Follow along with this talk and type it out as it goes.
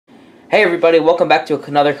Hey everybody, welcome back to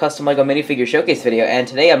another custom LEGO minifigure showcase video, and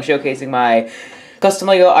today I'm showcasing my custom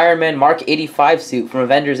LEGO Iron Man Mark 85 suit from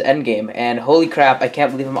Avengers Endgame, and holy crap, I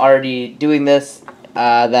can't believe I'm already doing this.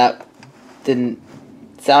 That didn't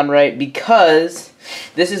sound right, because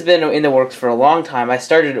this has been in the works for a long time. I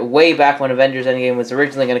started way back when Avengers Endgame was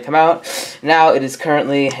originally going to come out. Now it is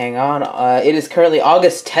currently, it is currently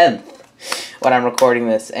August 10th when I'm recording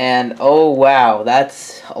this, and oh wow,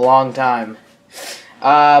 that's a long time.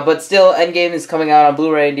 But still, Endgame is coming out on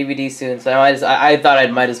Blu-ray and DVD soon, so I thought I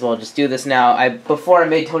might as well just do this now. Before I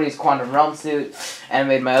made Tony's Quantum Realm suit, and I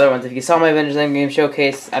made my other ones. If you saw my Avengers Endgame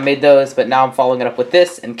showcase, I made those, but now I'm following it up with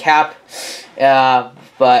this and Cap.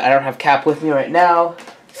 But I don't have Cap with me right now.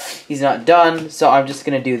 He's not done, so I'm just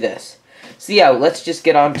going to do this. So yeah, let's just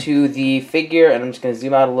get on to the figure, and I'm just going to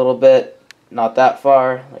zoom out a little bit. Not that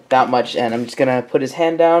far, like that much, and I'm just going to put his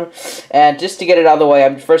hand down. And just to get it out of the way,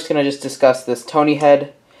 I'm first going to just discuss this Tony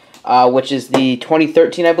head, which is the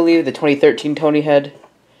 2013, I believe, the 2013 Tony head.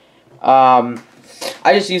 I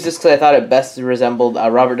just used this because I thought it best resembled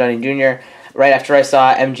Robert Downey Jr. Right after I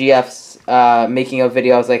saw MGF's making a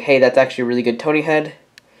video, I was like, hey, that's actually a really good Tony head.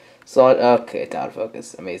 So, okay, it's out of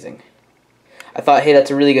focus. Amazing. I thought, hey,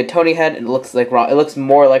 that's a really good Tony head, and it looks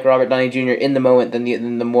more like Robert Downey Jr. in the moment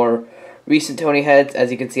than the more recent Tony heads.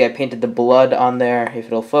 As you can see, I painted the blood on there. If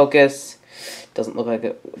it'll focus, doesn't look like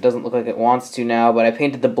it wants to now, but I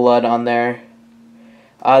painted the blood on there.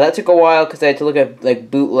 That took a while because I had to look at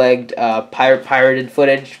like bootlegged pirated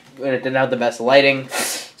footage, and it didn't have the best lighting.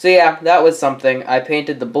 So yeah, that was something. I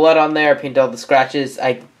painted the blood on there. I painted all the scratches.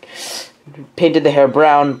 I painted the hair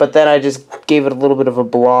brown, but then I just gave it a little bit of a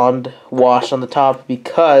blonde wash on the top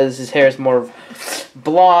because his hair is more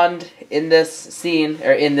blonde in this scene,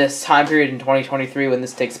 or in this time period in 2023 when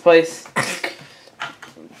this takes place.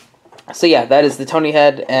 So yeah, that is the Tony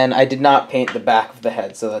head, and I did not paint the back of the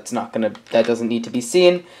head, so that doesn't need to be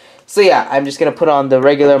seen. So yeah, I'm just gonna put on the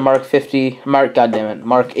regular Mark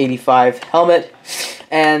 85 helmet,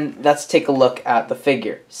 and let's take a look at the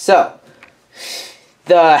figure. So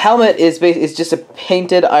the helmet is just a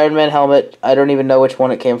painted Iron Man helmet. I don't even know which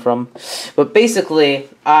one it came from. But basically,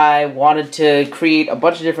 I wanted to create a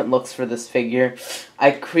bunch of different looks for this figure.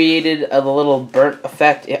 I created a little burnt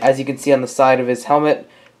effect, as you can see on the side of his helmet.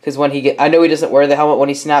 Because I know he doesn't wear the helmet when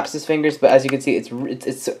he snaps his fingers, but as you can see,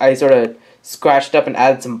 I sort of scratched up and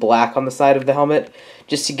added some black on the side of the helmet,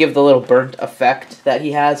 just to give the little burnt effect that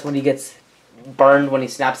he has when he gets burned when he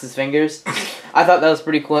snaps his fingers. I thought that was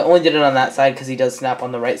pretty cool. I only did it on that side because he does snap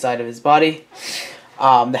on the right side of his body.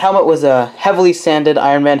 The helmet was a heavily sanded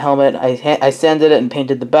Iron Man helmet. I sanded it and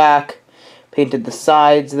painted the back, painted the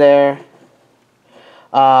sides there.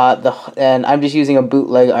 And I'm just using a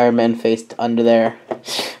bootleg Iron Man face under there.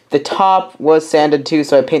 The top was sanded too,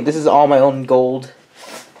 so this is all my own gold.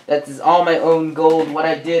 That is all my own gold. What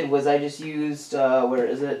I did was I just used, where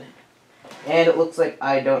is it? And it looks like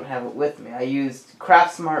I don't have it with me. I used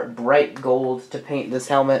Craftsmart Bright Gold to paint this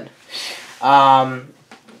helmet.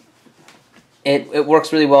 It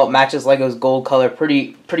works really well. It matches LEGO's gold color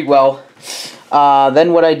pretty well.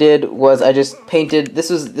 Then what I did was I just painted. This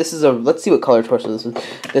is a, let's see what color torso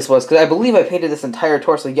this was, because I believe I painted this entire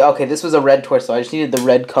torso. Yeah, okay, this was a red torso. I just needed the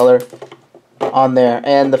red color on there,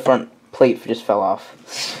 and the front plate just fell off.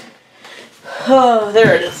 Oh,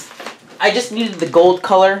 there it is. I just needed the gold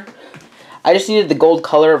color. I just needed the gold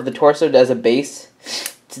color of the torso as a base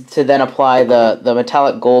to then apply the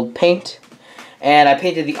metallic gold paint. And I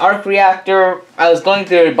painted the arc reactor. I was going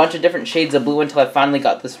through a bunch of different shades of blue until I finally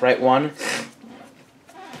got this right one.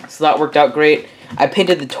 So that worked out great. I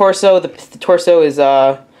painted the torso. The torso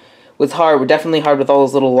was hard. Definitely hard with all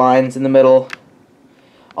those little lines in the middle.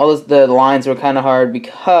 The lines were kind of hard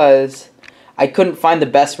because I couldn't find the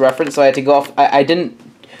best reference, so I had to go off.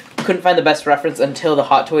 Couldn't find the best reference until the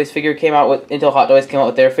Hot Toys figure came out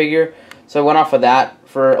with their figure. So I went off of that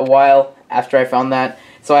for a while after I found that.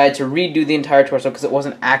 So I had to redo the entire torso because it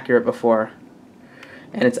wasn't accurate before.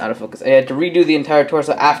 And it's out of focus. I had to redo the entire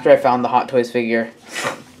torso after I found the Hot Toys figure.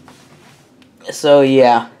 So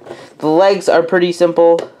yeah, the legs are pretty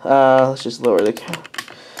simple. Let's just lower the camera.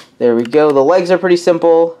 There we go. The legs are pretty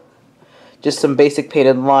simple. Just some basic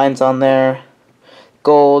painted lines on there.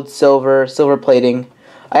 Gold, silver plating.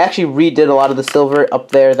 I actually redid a lot of the silver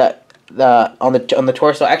up there on the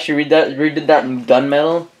torso. I actually redid that in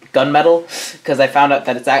gunmetal because I found out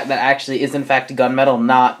that that actually is in fact gunmetal,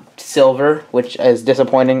 not silver, which is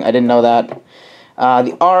disappointing. I didn't know that.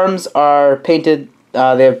 The arms are painted.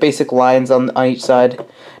 They have basic lines on each side.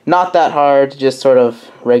 Not that hard, just sort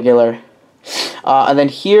of regular. And then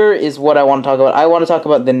here is what I want to talk about. I want to talk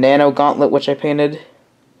about the Nano Gauntlet, which I painted.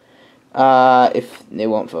 If it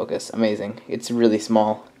won't focus. Amazing. It's really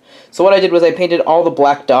small. So what I did was I painted all the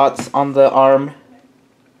black dots on the arm.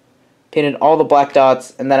 Painted all the black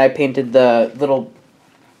dots, and then I painted the little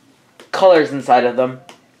colors inside of them.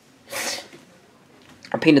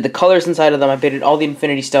 I painted the colors inside of them. I painted all the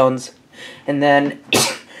infinity stones, and then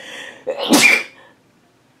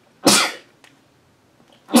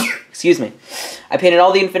excuse me. I painted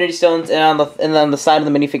all the infinity stones, and on the side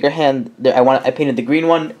of the minifigure hand, I painted the green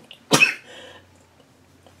one,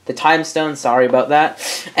 the time stone. Sorry about that.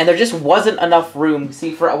 And there just wasn't enough room.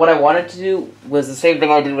 See, for what I wanted to do was the same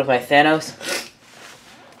thing I did with my Thanos,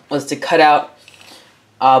 was to cut out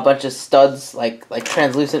a bunch of studs, like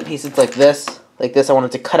translucent pieces like this. Like this, I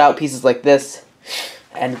wanted to cut out pieces like this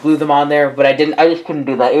and glue them on there, but I didn't. I just couldn't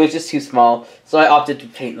do that. It was just too small, so I opted to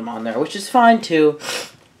paint them on there, which is fine too.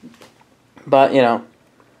 But you know,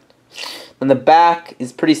 then the back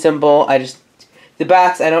is pretty simple. The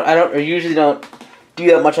backs I usually don't do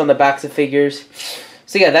that much on the backs of figures.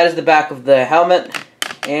 So yeah, that is the back of the helmet,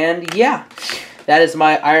 and yeah, that is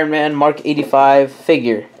my Iron Man Mark 85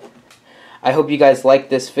 figure. I hope you guys like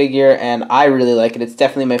this figure, and I really like it. It's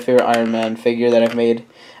definitely my favorite Iron Man figure that I've made.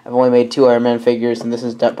 I've only made 2 Iron Man figures, and this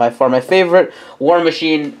is by far my favorite. War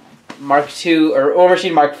Machine Mark II, or War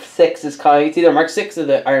Machine Mark 6 is coming. It's either Mark 6 or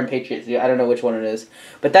the Iron Patriot. I don't know which one it is.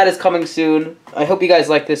 But that is coming soon. I hope you guys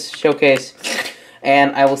like this showcase,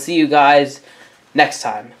 and I will see you guys next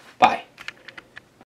time. Bye.